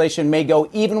legislation may go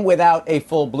even without a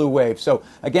full blue wave. So,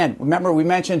 again, remember we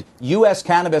mentioned U.S.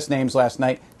 cannabis names last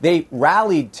night. They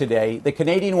rallied today. The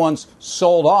Canadian ones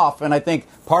sold off, and I think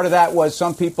part of that was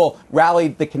some people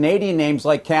rallied the Canadian names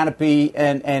like Canopy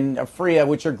and Aphria,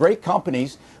 which are great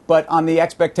companies, but on the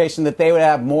expectation that they would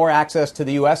have more access to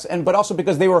the U.S., but also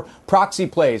because they were proxy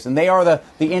plays, and they are the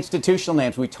institutional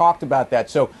names. We talked about that.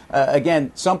 So,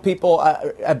 again, some people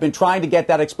have been trying to get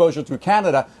that exposure through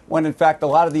Canada, when, in fact, a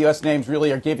lot of the U.S. names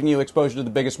really are giving you exposure to the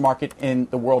biggest market in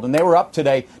the world. And they were up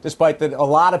today, despite that a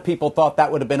lot of people thought that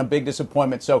would have been a big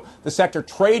disappointment. So the sector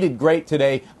traded great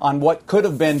today on what could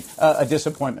have been a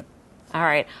disappointment. All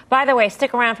right. By the way,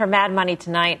 stick around for Mad Money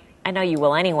tonight. I know you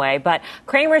will anyway, but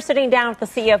Cramer's sitting down with the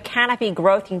CEO of Canopy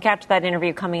Growth. You can catch that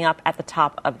interview coming up at the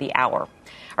top of the hour. All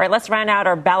right, let's round out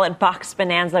our ballot box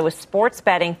bonanza with sports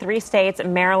betting. 3 states,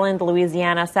 Maryland,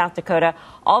 Louisiana, South Dakota,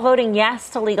 all voting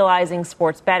yes to legalizing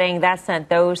sports betting. That sent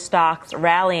those stocks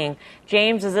rallying.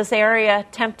 James, does this area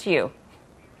tempt you?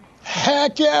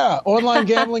 Heck yeah. Online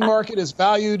gambling market is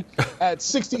valued at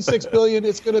 $66 billion.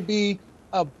 It's going to be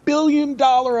a $1 billion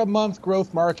a month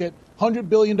growth market. $100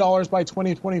 billion by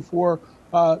 2024.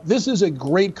 This is a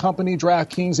great company,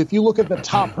 DraftKings. If you look at the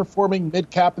top performing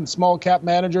mid-cap and small-cap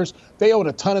managers, they own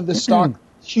a ton of this stock.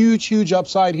 Huge, huge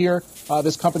upside here.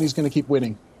 This company's going to keep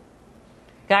winning.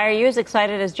 Guy, are you as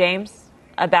excited as James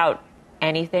about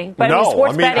anything? But no,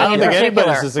 sports betting I don't think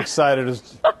anybody's as excited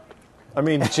as...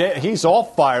 he's all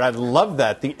fired. I love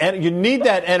that. You need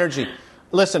that energy.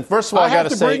 Listen, first of all, I got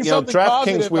to say,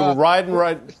 DraftKings, we were riding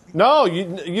right. No,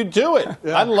 you do it.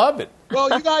 Yeah. I love it. Well,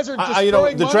 you guys are just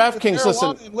throwing the DraftKings. Listen,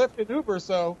 and Lyft and Uber.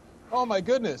 So, oh my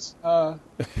goodness,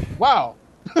 wow.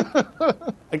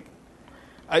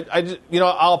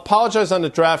 I'll apologize on the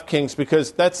DraftKings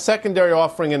because that secondary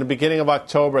offering in the beginning of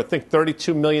October, I think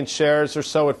 32 million shares or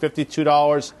so at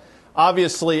 $52.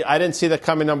 Obviously, I didn't see that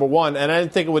coming, number one, and I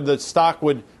didn't think the stock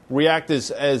would react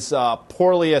as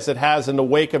poorly as it has in the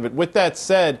wake of it. With that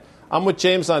said, I'm with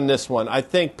James on this one. I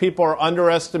think people are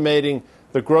underestimating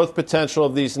the growth potential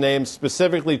of these names,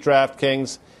 specifically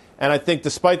DraftKings. And I think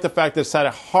despite the fact that it's had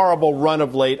a horrible run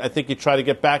of late, I think you try to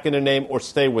get back in the name or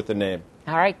stay with the name.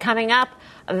 All right, coming up,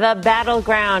 the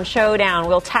Battleground Showdown.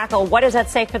 We'll tackle what is at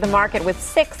stake for the market with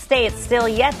 6 states still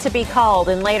yet to be called.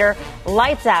 And later,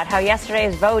 lights out, how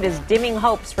yesterday's vote is dimming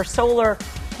hopes for solar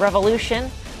revolution?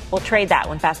 We'll trade that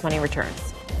when Fast Money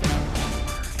returns.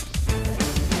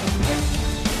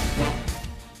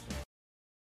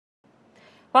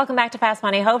 Welcome back to Fast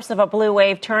Money. Hopes of a blue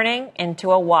wave turning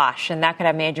into a wash, and that could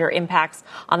have major impacts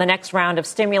on the next round of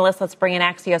stimulus. Let's bring in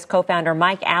Axios co-founder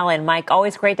Mike Allen. Mike,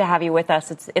 always great to have you with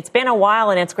us. It's been a while,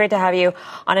 and it's great to have you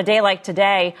on a day like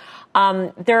today.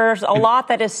 There's a lot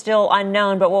that is still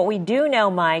unknown, but what we do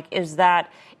know, Mike, is that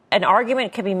an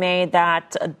argument could be made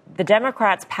that the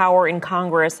Democrats' power in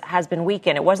Congress has been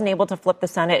weakened. It wasn't able to flip the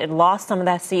Senate. It lost some of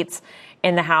the seats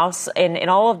in the House. In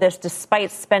all of this,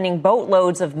 despite spending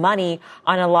boatloads of money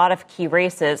on a lot of key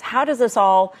races. How does this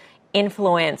all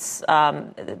influence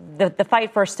the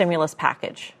fight for a stimulus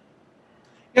package?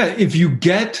 Yeah, if you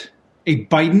get a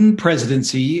Biden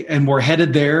presidency, and we're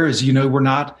headed there, as you know, we're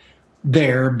not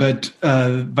there, but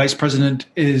Vice President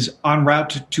is en route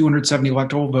to 270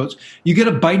 electoral votes. You get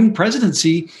a Biden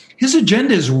presidency, his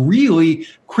agenda is really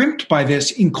crimped by this,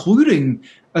 including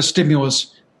a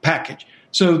stimulus package.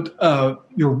 So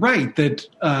you're right that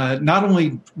not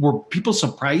only were people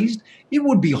surprised, it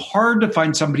would be hard to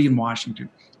find somebody in Washington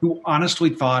who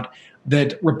honestly thought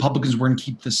that Republicans were going to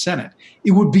keep the Senate.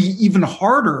 It would be even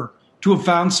harder to have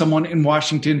found someone in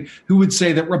Washington who would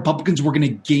say that Republicans were going to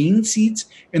gain seats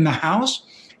in the House.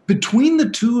 Between the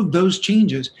two of those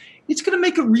changes, it's going to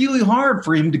make it really hard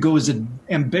for him to go as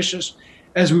ambitious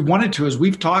as we wanted to. As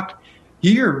we've talked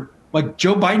here, like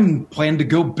Joe Biden planned to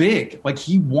go big. Like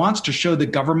he wants to show that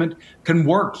government can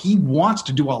work. He wants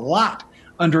to do a lot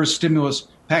under a stimulus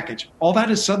package. All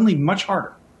that is suddenly much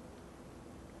harder.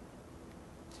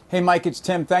 Hey, Mike, it's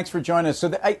Tim. Thanks for joining us.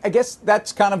 So I guess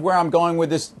that's kind of where I'm going with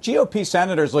this. GOP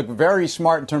senators look very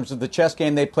smart in terms of the chess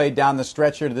game they played down the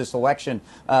stretch here to this election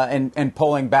and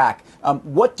pulling back.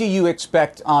 What do you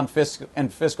expect on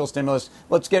fiscal stimulus?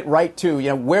 Let's get right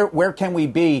to, where can we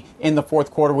be in the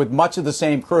fourth quarter with much of the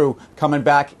same crew coming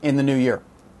back in the new year?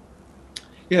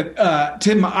 Yeah,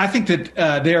 Tim, I think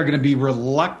that they are going to be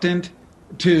reluctant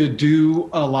to do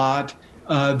a lot.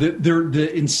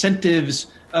 The incentives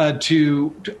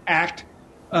to act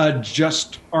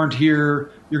just aren't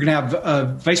here. You're going to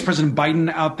have Vice President Biden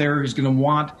out there who's going to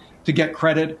want to get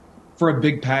credit for a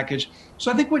big package. So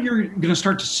I think what you're going to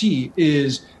start to see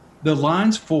is the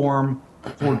lines form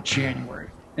for January.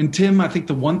 And Tim, I think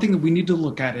the one thing that we need to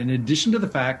look at, in addition to the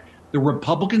fact the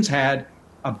Republicans had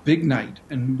a big night,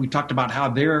 and we talked about how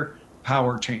their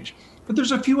power changed, but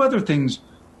there's a few other things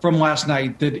from last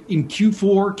night that in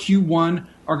Q4, Q1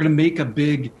 are going to make a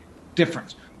big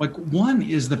difference. Like one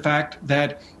is the fact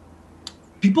that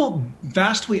people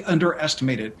vastly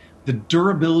underestimated the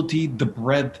durability, the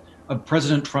breadth of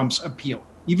President Trump's appeal.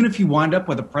 Even if you wind up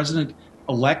with a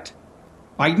president-elect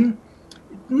Biden,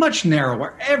 much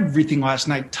narrower, everything last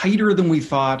night, tighter than we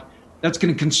thought. That's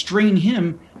going to constrain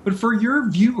him. But for your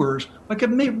viewers, like it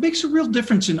makes a real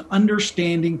difference in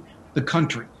understanding the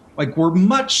country. Like we're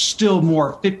much still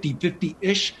more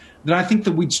 50-50-ish than I think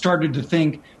that we'd started to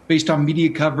think based on media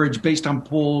coverage, based on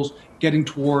polls, getting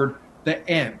toward the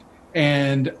end.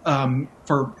 And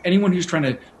for anyone who's trying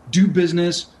to do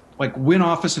business, like win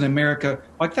office in America,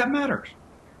 like that matters.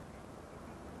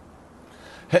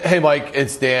 Hey, Mike,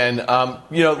 it's Dan.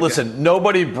 Listen,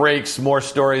 nobody breaks more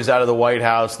stories out of the White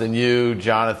House than you,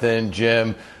 Jonathan,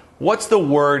 Jim. What's the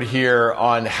word here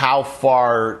on how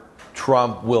far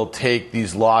Trump will take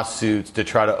these lawsuits to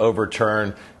try to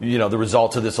overturn, the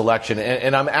results of this election?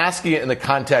 And I'm asking it in the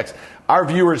context, our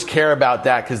viewers care about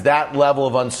that because that level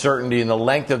of uncertainty and the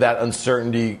length of that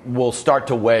uncertainty will start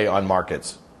to weigh on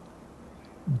markets.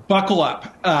 Buckle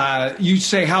up. You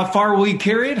say, how far will you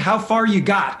carry it? How far you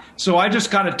got? So I just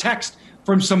got a text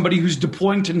from somebody who's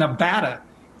deploying to Nevada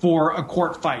for a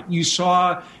court fight. You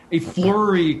saw a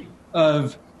flurry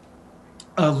of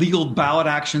legal ballot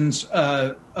actions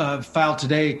filed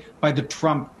today by the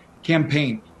Trump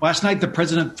campaign. Last night, the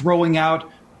president throwing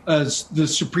out the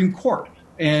Supreme Court.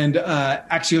 And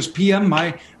Axios PM,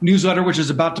 my newsletter, which is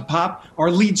about to pop,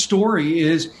 our lead story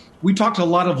is we talked to a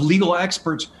lot of legal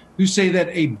experts who say that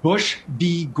a Bush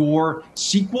v. Gore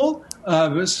sequel,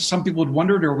 some people had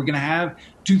wondered, are we going to have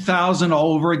 2000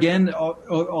 all over again,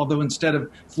 although instead of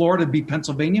Florida, it'd be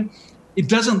Pennsylvania. It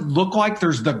doesn't look like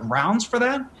there's the grounds for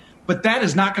that. But that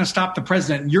is not going to stop the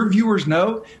president. Your viewers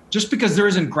know just because there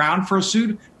isn't ground for a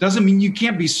suit doesn't mean you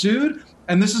can't be sued.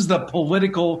 And this is the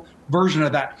political version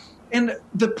of that. And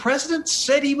the president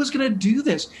said he was going to do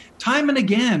this time and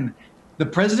again. The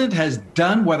president has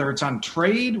done, whether it's on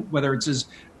trade, whether it's his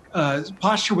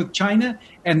posture with China,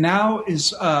 and now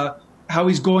is how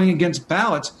he's going against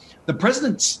ballots. The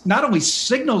president not only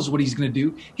signals what he's going to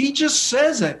do, he just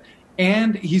says it,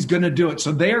 and he's going to do it.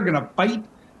 So they are going to fight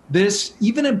this,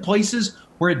 even in places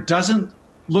where it doesn't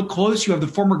look close. You have the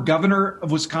former governor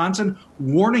of Wisconsin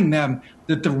warning them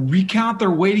that the recount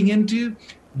they're wading into,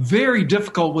 very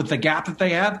difficult with the gap that they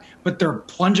have, but they're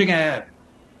plunging ahead.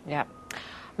 Yeah.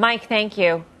 Mike, thank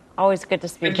you. Always good to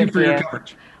speak with you. Thank you for your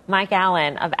coverage. Mike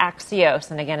Allen of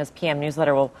Axios, and again, his PM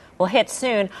newsletter will hit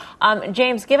soon.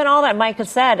 James, given all that Mike has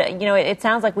said, it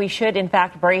sounds like we should, in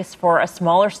fact, brace for a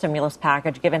smaller stimulus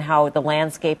package, given how the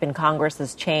landscape in Congress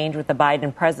has changed with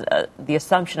the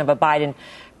assumption of a Biden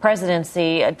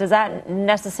presidency. Does that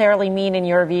necessarily mean, in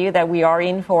your view, that we are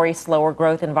in for a slower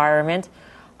growth environment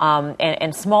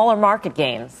and smaller market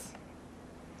gains?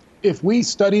 If we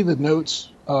study the notes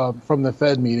from the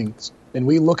Fed meetings and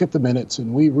we look at the minutes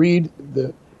and we read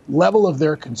the level of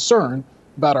their concern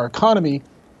about our economy,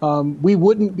 we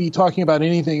wouldn't be talking about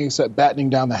anything except battening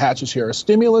down the hatches here. A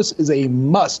stimulus is a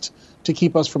must to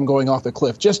keep us from going off the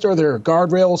cliff. Just are there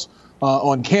guardrails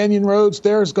on canyon roads?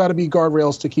 There's got to be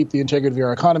guardrails to keep the integrity of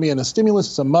our economy, and a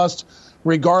stimulus is a must.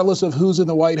 Regardless of who's in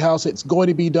the White House, it's going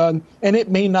to be done, and it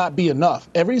may not be enough.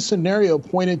 Every scenario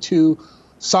pointed to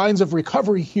signs of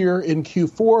recovery here in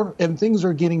Q4, and things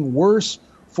are getting worse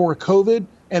for COVID,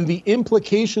 and the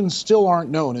implications still aren't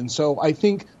known. And so I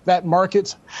think that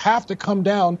markets have to come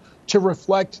down to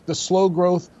reflect the slow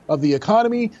growth of the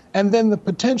economy and then the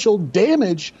potential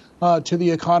damage to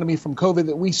the economy from COVID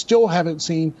that we still haven't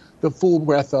seen the full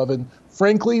breadth of. And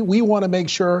frankly, we want to make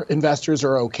sure investors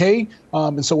are okay.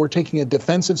 And so we're taking a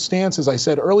defensive stance. As I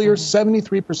said earlier,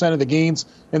 73% of the gains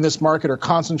in this market are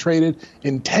concentrated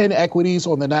in 10 equities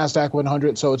on the NASDAQ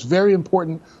 100. So it's very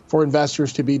important for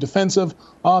investors to be defensive.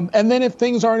 And then if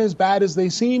things aren't as bad as they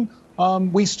seem,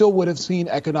 we still would have seen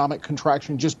economic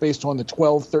contraction just based on the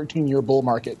 12, 13-year bull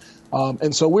market.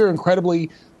 And so we're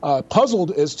incredibly puzzled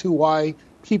as to why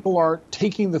people are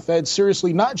taking the Fed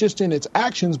seriously, not just in its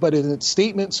actions, but in its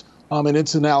statements and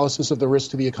its analysis of the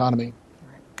risk to the economy.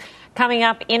 Coming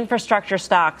up, infrastructure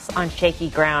stocks on shaky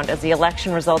ground as the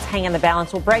election results hang in the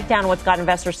balance. We'll break down what's got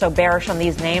investors so bearish on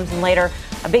these names. And later,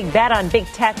 a big bet on big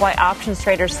tech, why options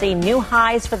traders see new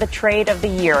highs for the trade of the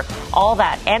year. All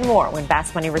that and more when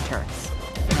Fast Money returns.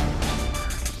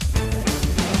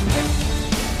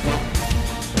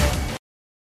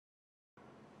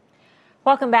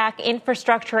 Welcome back.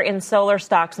 Infrastructure and solar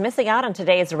stocks missing out on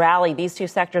today's rally. These two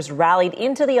sectors rallied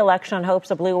into the election on hopes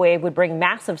a blue wave would bring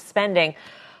massive spending.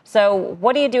 So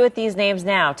what do you do with these names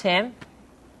now, Tim?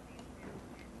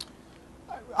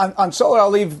 On solar, I'll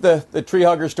leave the tree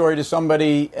hugger story to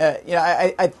somebody.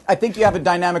 I think you have a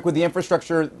dynamic with the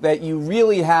infrastructure that you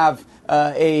really have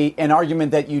an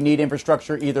argument that you need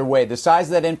infrastructure either way. The size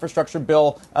of that infrastructure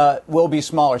bill will be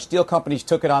smaller. Steel companies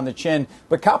took it on the chin,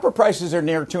 but copper prices are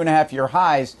near 2.5-year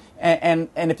highs. And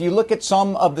if you look at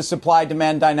some of the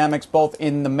supply-demand dynamics, both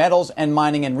in the metals and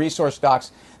mining and resource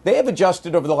stocks, they have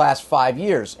adjusted over the last 5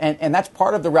 years. And that's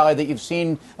part of the rally that you've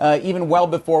seen even well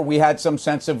before we had some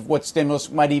sense of what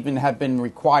stimulus might even have been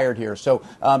required here. So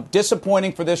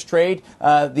disappointing for this trade.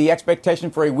 The expectation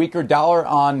for a weaker dollar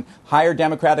on higher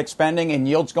Democratic spending and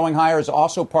yields going higher is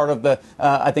also part of the,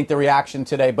 I think, the reaction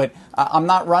today. But I'm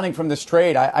not running from this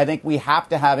trade. I think we have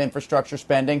to have infrastructure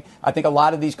spending. I think a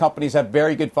lot of these companies have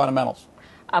very good fundamentals.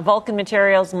 Vulcan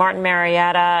Materials, Martin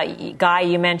Marietta, Guy,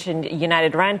 you mentioned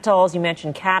United Rentals, you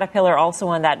mentioned Caterpillar, also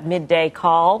on that midday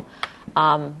call.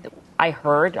 I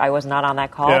heard, I was not on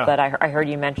that call, but I heard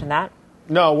you mention that.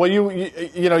 No, well,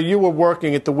 you were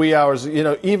working at the wee hours.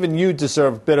 Even you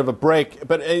deserve a bit of a break.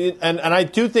 But and I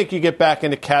do think you get back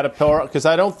into Caterpillar because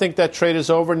I don't think that trade is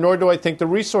over, nor do I think the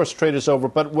resource trade is over.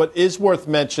 But what is worth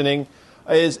mentioning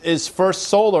is First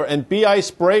Solar, and B.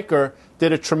 Icebreaker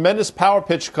did a tremendous power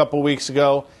pitch a couple weeks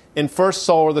ago in First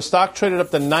Solar. The stock traded up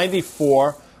to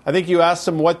 94. I think you asked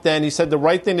him what then. He said the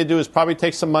right thing to do is probably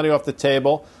take some money off the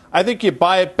table. I think you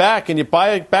buy it back, and you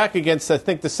buy it back against, I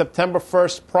think, the September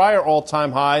 1st prior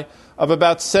all-time high of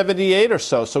about 78 or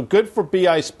so. So good for B.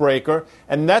 Icebreaker,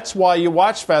 and that's why you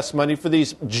watch Fast Money for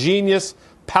these genius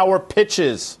power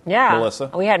pitches,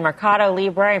 Melissa. We had Mercado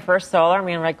Libre and First Solar. I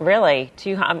mean, like, really?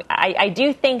 I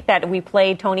do think that we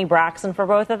played Tony Braxton for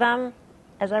both of them,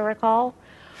 as I recall.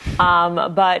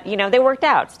 But, they worked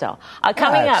out still.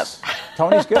 Coming up.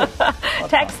 Tony's good.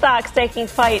 Tech stocks taking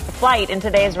flight in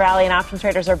today's rally, and option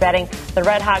traders are betting the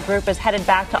Red Hot Group is headed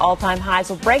back to all-time highs.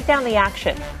 We'll break down the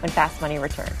action when Fast Money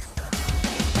returns.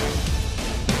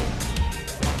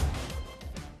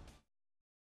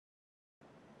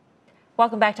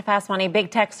 Welcome back to Fast Money.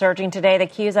 Big tech surging today. The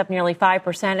Q's up nearly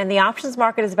 5%, and the options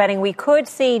market is betting we could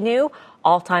see new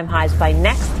all-time highs by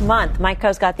next month. Mike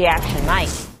Coe's got the action. Mike.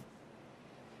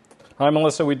 Hi,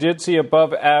 Melissa. We did see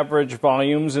above average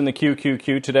volumes in the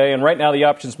QQQ today, and right now the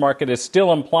options market is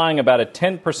still implying about a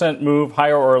 10% move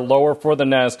higher or lower for the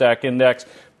NASDAQ index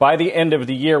by the end of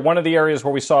the year. One of the areas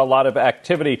where we saw a lot of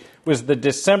activity was the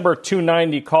December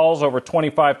 290 calls. Over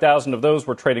 25,000 of those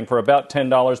were trading for about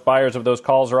 $10. Buyers of those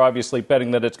calls are obviously betting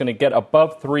that it's going to get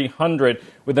above 300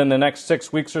 within the next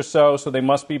 6 weeks or so they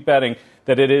must be betting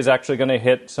that it is actually going to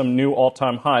hit some new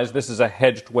all-time highs. This is a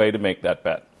hedged way to make that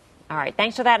bet. All right.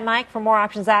 Thanks for that, Mike. For more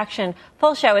options action,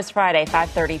 full show is Friday,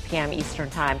 5:30 p.m. Eastern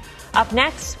Time. Up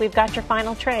next, we've got your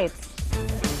final trades.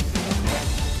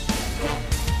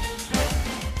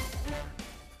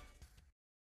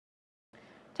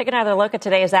 Take another look at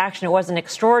today's action. It was an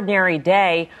extraordinary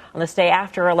day on this day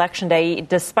after Election Day,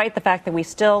 despite the fact that we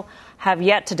still have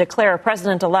yet to declare a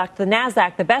president-elect. The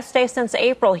NASDAQ, the best day since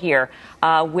April here,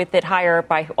 with it higher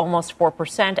by almost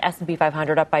 4%, S&P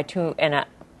 500 up by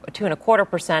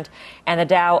 2.25%, and the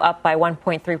Dow up by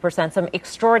 1.3%. Some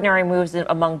extraordinary moves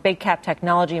among big cap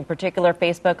technology, in particular,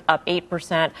 Facebook up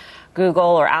 8%, Google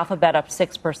or Alphabet up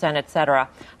 6%, et cetera.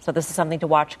 So this is something to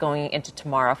watch going into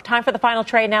tomorrow. Time for the final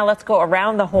trade now. Let's go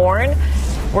around the horn.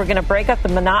 We're going to break up the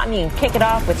monotony and kick it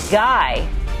off with Guy.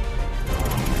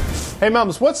 Hey,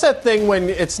 Mums, what's that thing when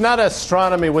it's not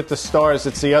astronomy with the stars,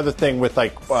 it's the other thing with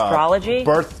like astrology?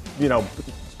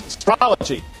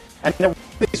 Astrology. And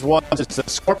these ones, it's the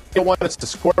Scorpio one, it's the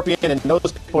Scorpion, and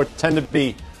those people tend to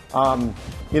be,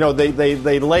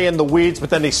 they lay in the weeds,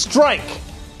 but then they strike.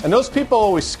 And those people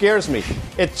always scares me.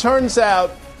 It turns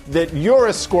out that you're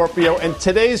a Scorpio, and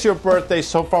today's your birthday.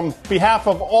 So from behalf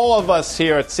of all of us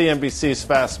here at CNBC's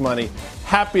Fast Money,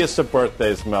 happiest of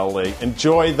birthdays, Mel Lee.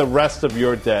 Enjoy the rest of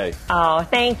your day. Oh,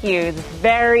 thank you. It's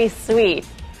very sweet.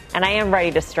 And I am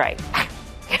ready to strike.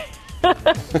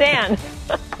 Dan.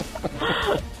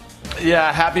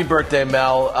 Yeah, happy birthday,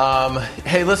 Mel.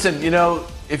 Hey, listen,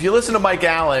 if you listen to Mike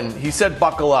Allen, he said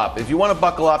buckle up. If you want to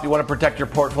buckle up, you want to protect your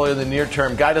portfolio in the near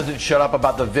term. Guy doesn't shut up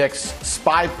about the VIX.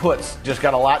 SPY puts just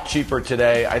got a lot cheaper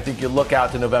today. I think you look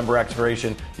out to November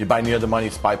expiration. You buy near the money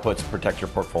SPY puts, protect your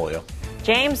portfolio.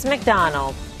 James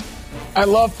McDonald. I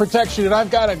love protection, and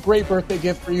I've got a great birthday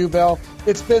gift for you, Belle.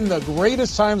 It's been the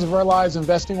greatest times of our lives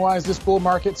investing-wise, this bull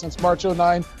market since March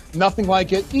 09. Nothing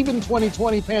like it. Even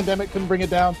 2020 pandemic couldn't bring it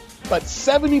down. But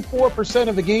 74%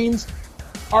 of the gains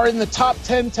are in the top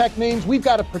 10 tech names. We've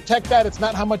got to protect that. It's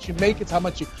not how much you make, it's how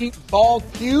much you keep. Vol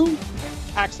Q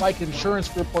acts like insurance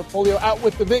for your portfolio. Out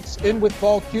with the VIX, in with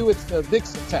Vol Q. It's the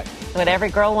VIX of tech. What every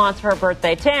girl wants for her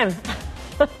birthday. Tim.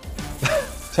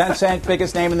 10 cent,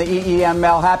 biggest name in the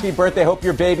EEML. Happy birthday. Hope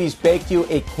your babies baked you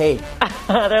a cake.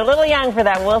 They're a little young for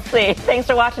that. We'll see. Thanks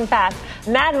for watching Fast.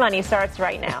 Mad Money starts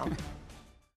right now.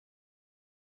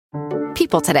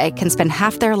 People today can spend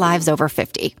half their lives over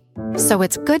 50. So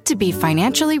it's good to be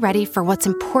financially ready for what's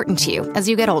important to you as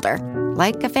you get older,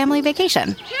 like a family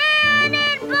vacation.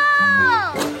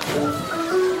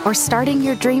 Or starting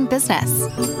your dream business.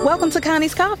 Welcome to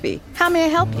Connie's Coffee. How may I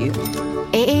help you?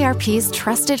 AARP's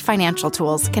trusted financial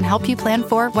tools can help you plan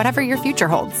for whatever your future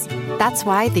holds. That's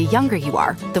why the younger you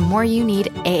are, the more you need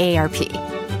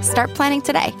AARP. Start planning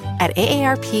today at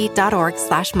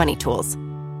aarp.org/moneytools.